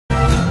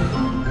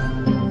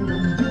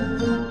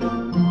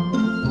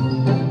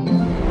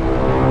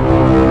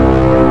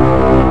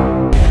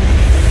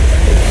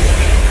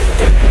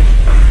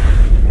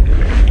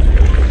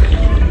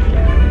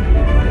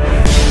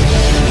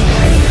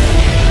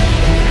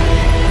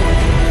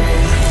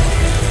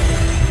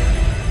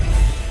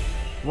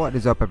What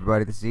is up,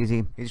 everybody? This is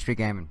Easy Street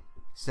Gaming.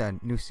 It's a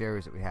new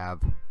series that we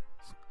have. I'm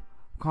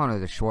calling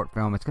it a short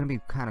film. It's going to be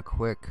kind of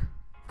quick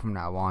from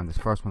now on. This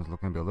first one's going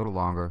to be a little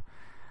longer.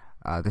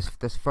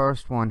 This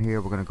first one here,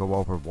 we're going to go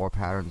over war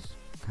patterns,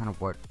 kind of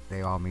what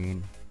they all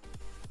mean,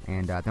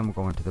 and then we'll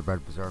go into the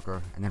Red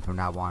Berserker, and then from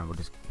now on we'll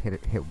just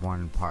hit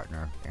one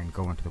partner and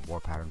go into the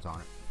war patterns on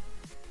it.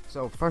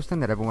 So first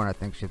thing that everyone I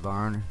think should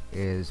learn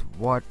is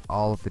what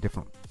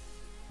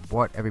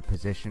every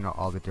position or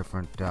all the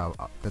different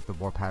that the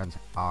war patterns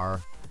are,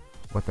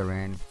 what they're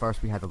in.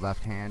 First we have the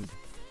left hand.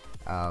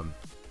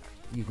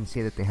 You can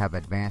see that they have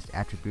advanced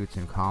attributes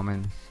and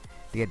common.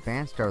 The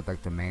advanced are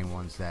like the main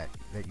ones that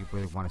you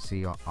really want to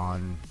see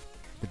on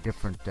the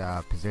different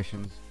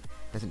positions.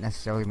 Doesn't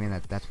necessarily mean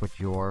that that's what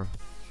your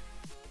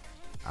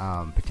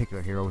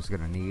particular hero is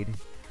going to need,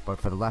 but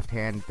for the left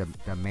hand,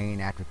 the main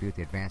attribute,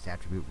 the advanced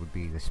attribute, would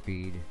be the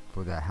speed.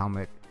 For the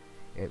helmet,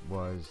 it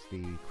was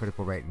the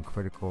critical rate and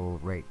critical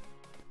rate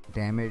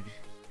damage,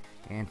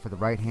 and for the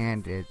right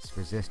hand it's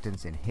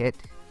resistance and hit.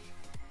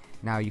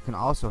 Now you can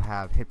also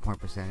have hit point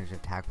percentage,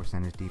 attack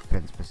percentage,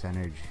 defense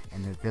percentage,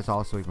 and there's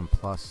also even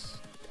plus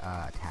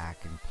attack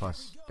and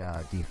plus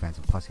defense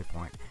and plus hit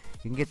point.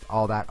 You can get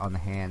all that on the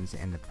hands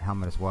and the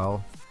helmet as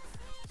well,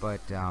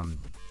 but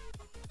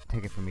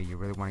take it from me, you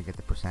really want to get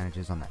the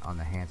percentages on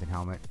the hands and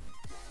helmet.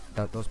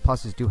 Those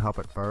pluses do help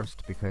at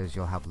first because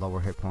you'll have lower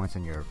hit points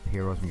on your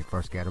heroes when you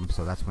first get them,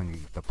 so that's when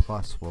the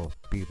plus will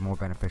be more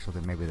beneficial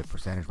than maybe the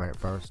percentage right at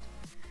first.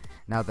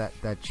 Now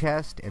the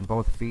chest and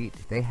both feet,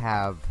 they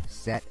have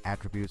set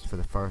attributes for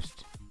the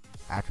first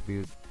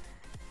attribute.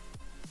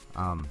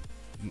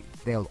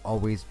 They'll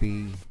always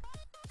be,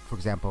 for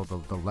example,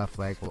 the left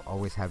leg will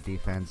always have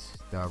defense,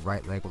 the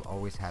right leg will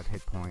always have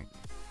hit point,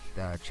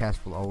 the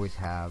chest will always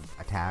have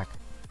attack.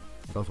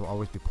 Those will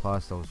always be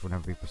plus, those will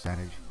never be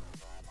percentage.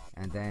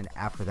 And then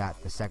after that,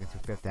 the second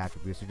through fifth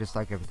attributes are just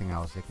like everything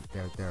else.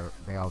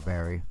 They all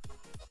vary.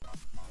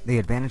 The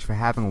advantage for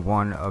having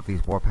one of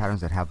these war patterns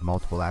that have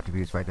multiple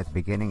attributes right at the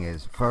beginning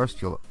is,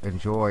 first, you'll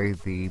enjoy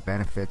the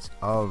benefits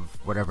of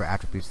whatever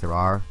attributes there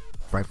are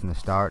right from the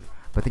start,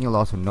 but then you'll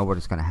also know what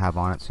it's going to have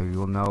on it, so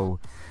you'll know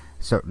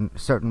certain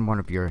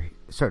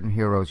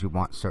heroes you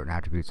want certain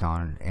attributes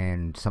on,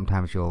 and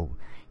sometimes you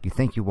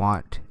think you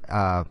want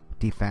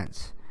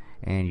defense,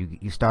 and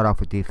you start off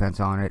with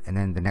defense on it, and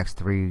then the next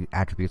three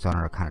attributes on it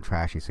are kind of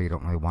trashy, so you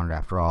don't really want it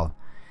after all.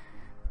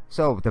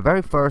 So the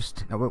very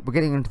first, now we're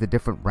getting into the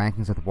different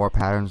rankings of the war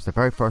patterns. The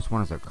very first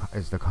one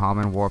is the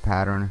common war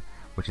pattern,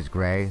 which is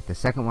gray. The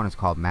second one is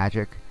called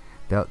magic.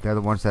 They're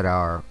the ones that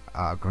are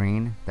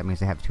green. That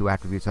means they have 2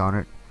 attributes on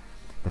it.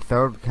 The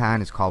third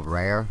kind is called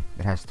rare.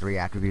 It has 3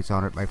 attributes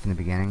on it right from the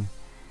beginning.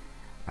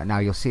 Now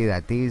you'll see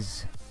that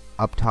these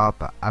up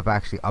top, I've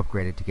actually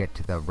upgraded to get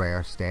to the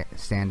rare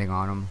standing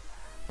on them.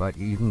 But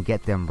you can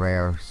get them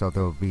rare, so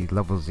they'll be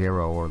level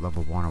 0 or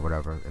level 1 or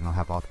whatever, and they'll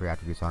have all 3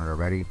 attributes on it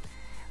already.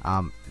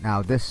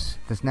 Now this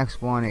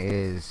next one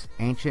is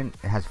ancient.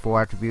 It has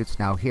 4 attributes.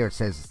 Now here it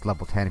says it's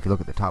level 10 if you look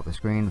at the top of the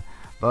screen,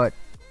 but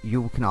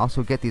you can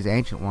also get these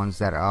ancient ones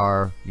that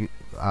are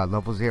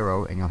level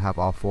 0, and you'll have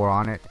all 4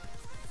 on it.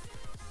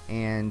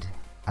 And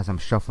as I'm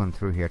shuffling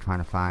through here trying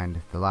to find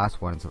the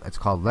last one, it's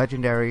called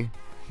legendary,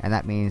 and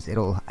that means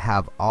it'll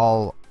have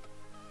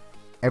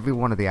every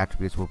one of the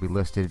attributes will be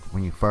listed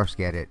when you first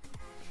get it,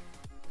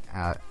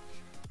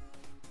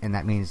 and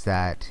that means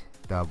that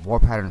the war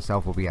pattern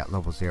itself will be at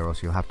level 0,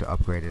 so you'll have to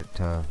upgrade it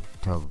to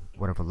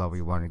whatever level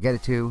you want to get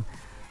it to.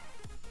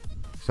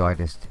 So I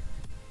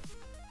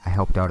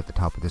helped out at the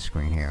top of the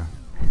screen here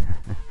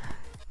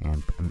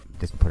and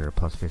just put it at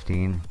plus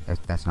 15.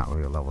 That's not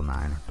really a level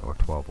 9 or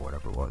 12 or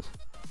whatever it was.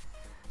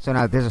 So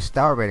now there's a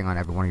star rating on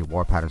every one of your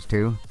war patterns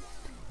too,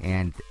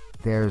 and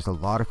there's a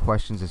lot of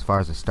questions as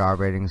far as the star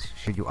ratings.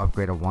 Should you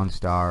upgrade a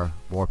 1-star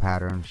war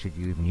pattern? Should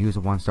you even use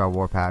a 1-star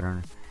war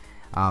pattern?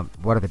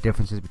 What are the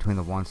differences between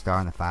the 1-star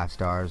and the 5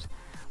 stars?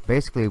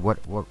 Basically what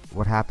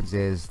happens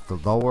is, the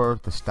lower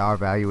the star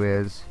value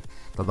is,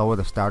 the lower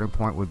the starting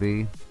point would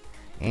be,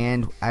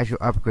 and as you're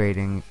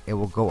upgrading, it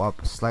will go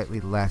up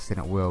slightly less than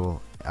it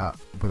will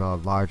with a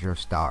larger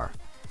star.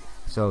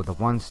 So the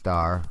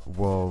 1-star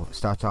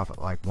starts off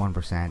at like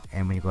 1%,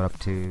 and when you go up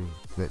to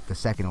the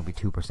second, it'll be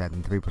 2%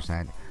 and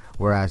 3%.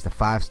 Whereas the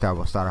 5-star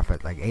will start off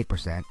at like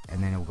 8%,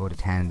 and then it will go to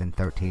 10, then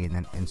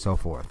 13, and so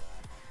forth.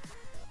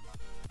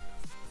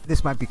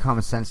 This might be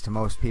common sense to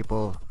most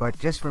people, but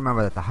just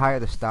remember that the higher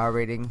the star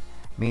rating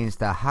means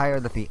the higher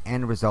that the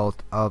end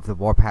result of the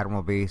war pattern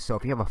will be. So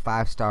if you have a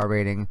 5-star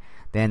rating,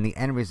 then the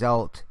end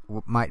result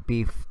might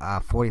be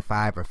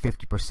 45 or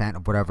 50%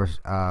 of whatever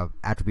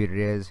attribute it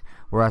is,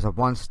 whereas a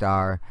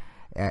 1-star,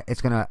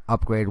 it's going to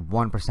upgrade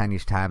 1%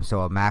 each time, so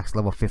a max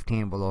level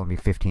 15 will only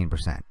be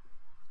 15%.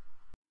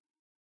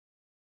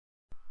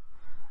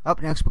 Up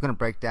next, we're going to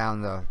break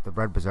down the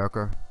Red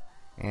Berserker,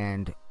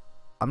 and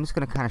I'm just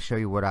going to kind of show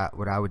you what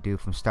I would do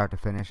from start to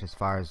finish as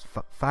far as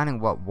finding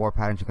what war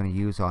patterns you're going to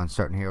use on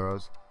certain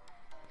heroes.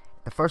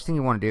 The first thing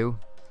you want to do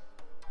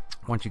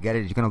once you get it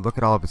is you're going to look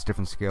at all of its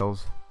different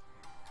skills.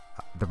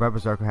 The Red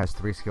Berserker has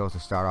 3 skills to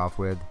start off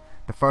with.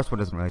 the first one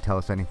doesn't really tell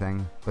us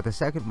anything, but the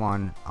second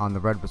one on the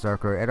Red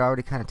Berserker, it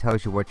already kind of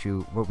tells you what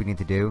we need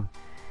to do.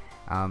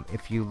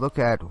 If you look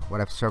at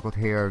what I've circled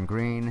here in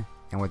green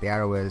and where the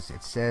arrow is,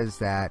 it says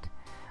that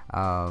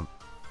there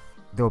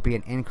will be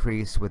an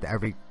increase with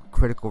every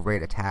critical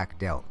rate attack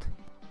dealt.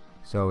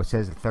 So it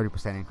says a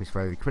 30% increase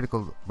for every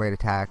critical rate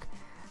attack.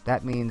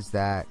 That means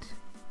that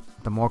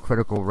the more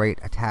critical rate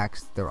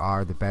attacks there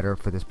are, the better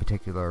for this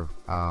particular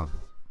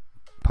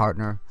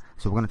partner.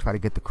 So we're going to try to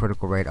get the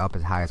critical rate up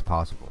as high as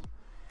possible.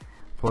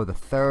 For the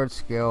third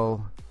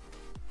skill,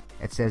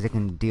 it says it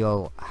can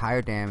deal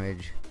higher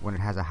damage when it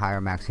has a higher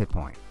max hit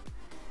point.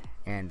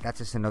 And that's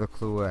just another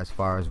clue as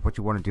far as what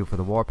you want to do for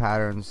the war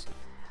patterns.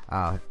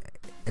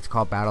 It's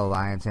called Battle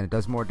Alliance, and it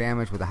does more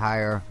damage with a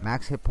higher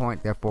max hit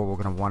point. Therefore,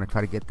 we're going to want to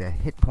try to get the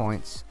hit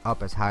points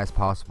up as high as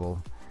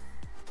possible.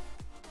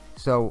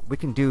 So we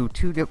can do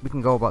we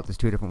can go about this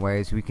two different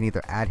ways. We can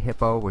either add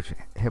Hippo, which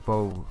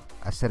Hippo,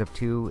 a set of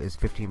 2 is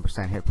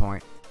 15% hit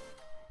point,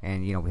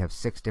 and you know, we have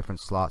 6 different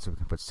slots, so we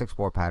can put 6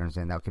 war patterns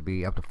in. That could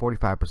be up to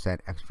 45%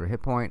 extra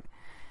hit point.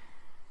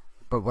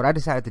 But what I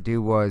decided to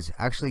do was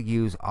actually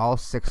use all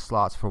 6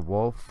 slots for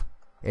Wolf.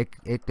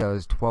 It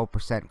does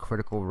 12%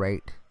 critical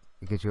rate.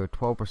 It gives you a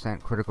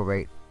 12% critical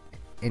rate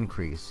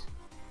increase.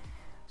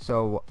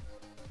 So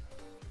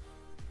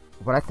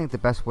what I think the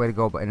best way to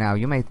go, but now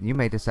you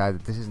may decide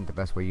that this isn't the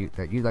best way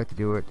that you'd like to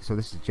do it. So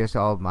this is just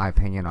all my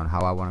opinion on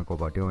how I want to go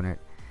about doing it.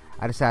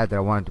 I decided that I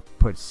wanted to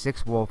put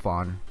 6 Wolf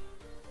on,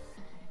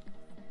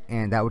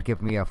 and that would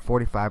give me a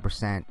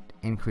 45%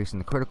 increase in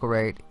the critical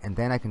rate, and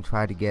then I can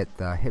try to get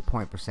the hit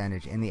point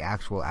percentage in the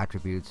actual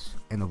attributes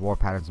in the war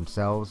patterns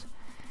themselves,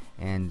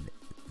 and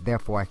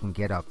therefore I can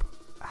get up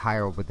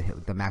higher with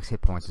the max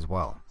hit points as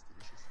well.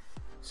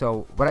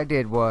 So what I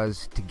did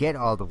was, to get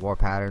all the war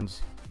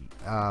patterns,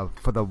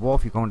 for the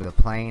Wolf you go into the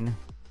plane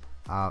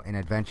in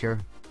Adventure,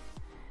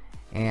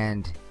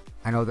 and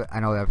I know that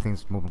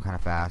everything's moving kind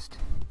of fast.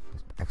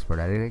 Expert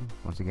editing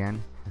once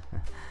again.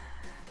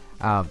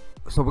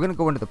 So we're gonna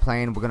go into the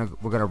plane.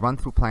 We're gonna run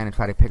through plane and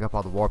try to pick up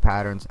all the war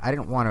patterns. I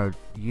didn't want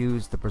to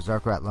use the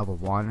Berserker at level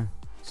 1,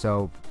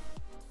 so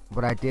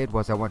what I did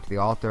was I went to the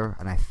altar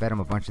and I fed him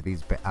a bunch of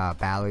these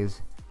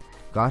Ballys.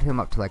 Got him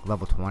up to like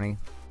level 20.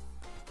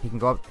 He can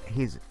go up.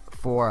 He's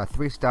for a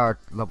 3-star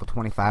level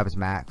 25 is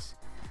max.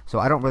 So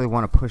I don't really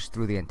want to push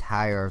through the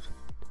entire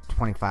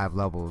 25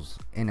 levels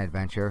in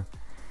Adventure.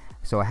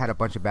 So I had a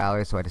bunch of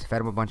Ballys, so I just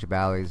fed him a bunch of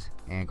Ballys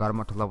and got him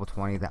up to level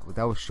 20. That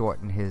will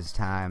shorten his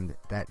time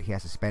that he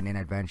has to spend in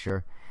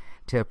Adventure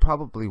to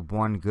probably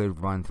 1 good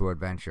run through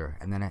Adventure,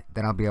 and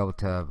then I'll be able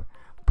to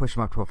push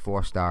him up to a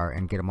 4-star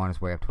and get him on his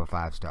way up to a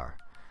 5-star.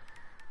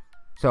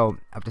 So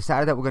I've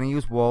decided that we're going to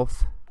use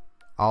Wolf,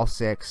 all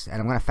 6, and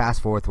I'm going to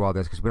fast forward through all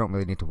this because we don't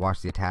really need to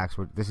watch the attacks.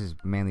 This is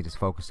mainly just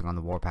focusing on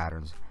the war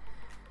patterns.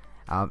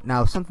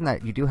 Now, something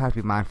that you do have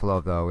to be mindful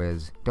of, though,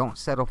 is don't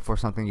settle for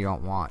something you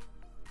don't want.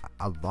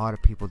 A lot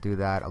of people do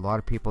that. A lot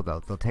of people,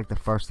 they'll take the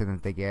first thing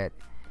that they get.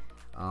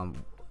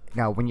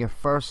 Now, when you're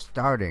first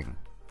starting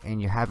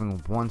and you're having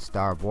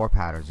 1-star war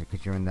patterns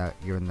because you're in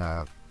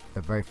the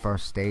very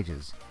first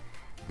stages,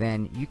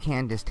 then you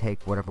can just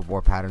take whatever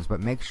war patterns, but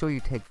make sure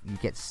you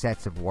get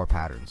sets of war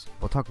patterns.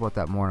 We'll talk about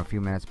that more in a few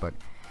minutes, but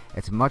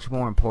it's much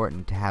more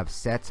important to have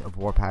sets of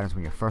war patterns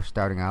when you're first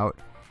starting out,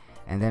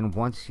 and then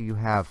once you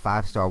have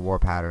 5-star war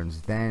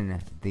patterns,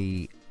 then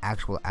the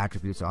actual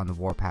attributes on the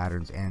war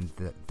patterns and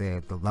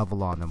the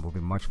level on them will be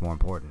much more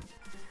important.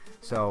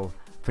 So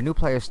for new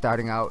players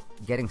starting out,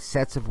 getting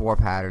sets of war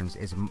patterns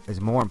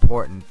is more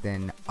important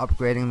than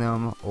upgrading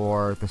them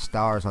or the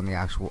stars on the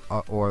actual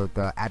or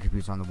the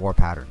attributes on the war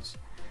patterns.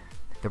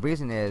 The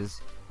reason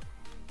is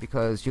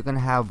because you're going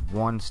to have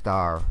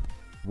 1-star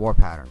war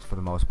patterns for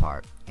the most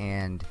part,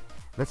 and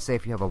let's say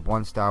if you have a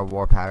 1-star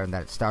war pattern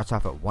that starts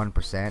off at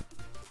 1%,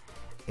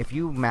 if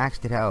you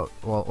maxed it out,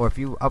 or if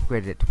you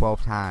upgraded it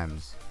 12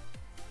 times,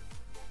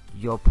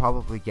 you'll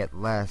probably get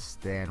less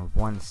than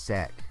 1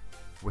 set,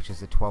 which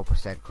is a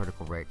 12%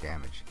 critical rate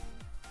damage.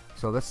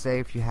 So let's say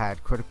if you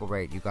had critical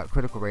rate, you got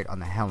critical rate on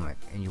the helmet,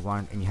 and you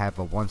have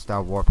a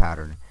 1-star war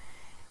pattern,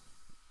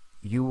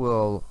 you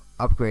will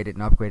upgrade it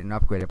and upgrade it and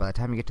upgrade it. By the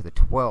time you get to the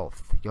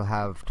 12th, you'll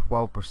have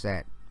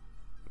 12%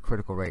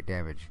 critical rate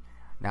damage.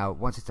 Now,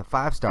 once it's a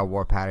 5-star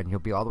war pattern, you'll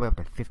be all the way up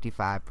to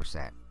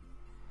 55%.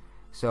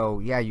 So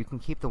yeah, you can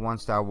keep the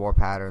 1-star war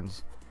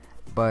patterns,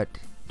 but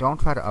don't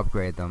try to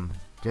upgrade them.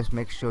 Just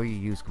make sure you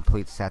use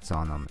complete sets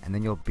on them, and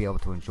then you'll be able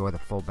to enjoy the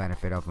full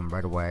benefit of them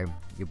right away.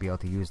 You'll be able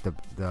to use the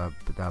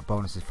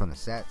bonuses from the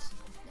sets.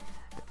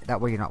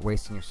 That way you're not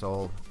wasting your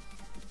soul.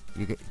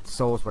 You get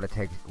soul is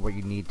what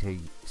you need to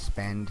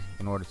spend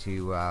in order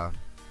to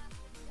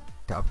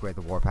upgrade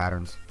the war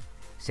patterns.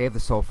 Save the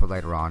soul for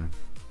later on.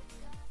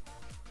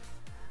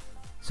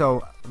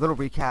 So, a little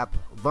recap.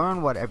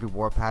 Learn what every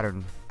war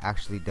pattern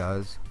actually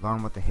does.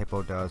 Learn what the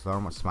Hippo does.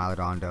 Learn what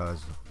Smilodon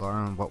does.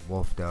 Learn what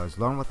Wolf does.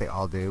 Learn what they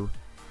all do.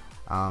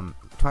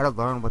 Try to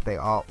learn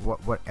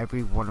what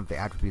every one of the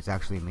attributes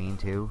actually mean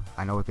too.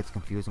 I know it gets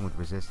confusing with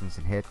resistance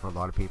and hit for a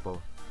lot of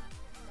people.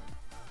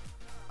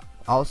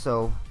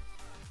 Also,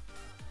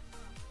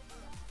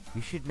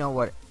 you should know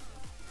what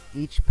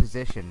each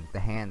position, the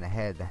hand, the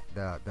head,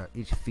 the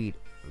each feet,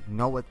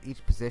 know what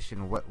each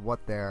position,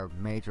 what their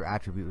major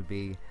attribute would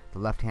be. The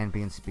left hand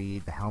being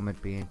speed, the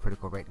helmet being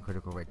critical rate and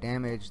critical rate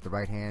damage, the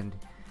right hand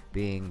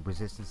being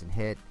resistance and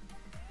hit.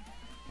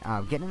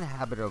 Get in the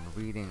habit of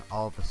reading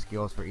all of the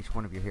skills for each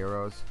one of your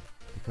heroes,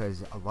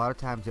 because a lot of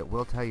times it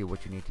will tell you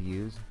what you need to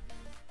use.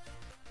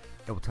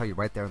 It will tell you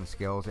right there in the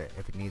skills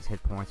if it needs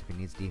hit points, if it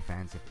needs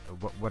defense,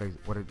 what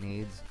it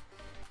needs.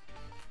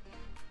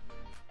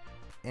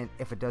 And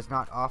if it does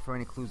not offer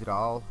any clues at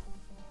all,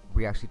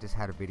 we actually just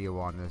had a video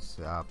on this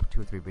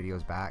 2 or 3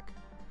 videos back.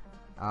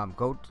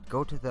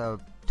 Go to the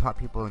top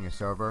people in your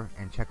server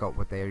and check out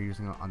what they are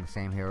using on the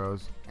same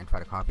heroes and try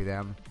to copy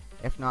them.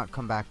 If not,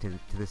 come back to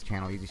this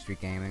channel, Easy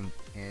Street Gaming,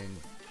 and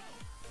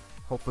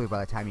hopefully by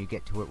the time you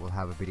get to it, we'll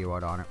have a video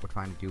out on it. We're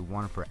trying to do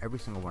one for every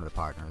single one of the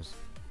partners,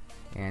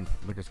 and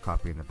we're just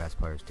copying the best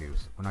players too.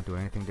 So we're not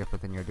doing anything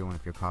different than you're doing.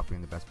 If you're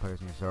copying the best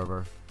players in your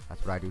server,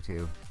 that's what I do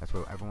too. That's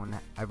what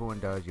everyone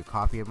does. You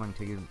copy them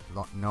until you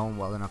know them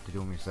well enough to do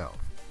them yourself.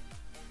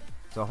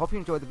 So I hope you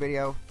enjoyed the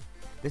video.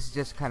 This is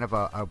just kind of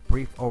a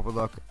brief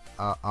overlook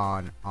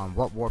on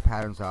what war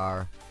patterns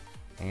are,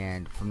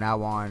 and from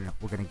now on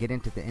we're going to get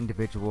into the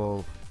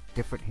individual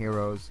different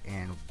heroes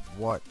and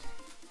what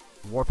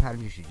war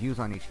patterns you should use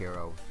on each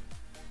hero.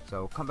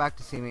 So come back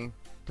to see me.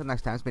 Till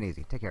next time, it's been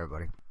easy. Take care,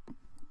 everybody.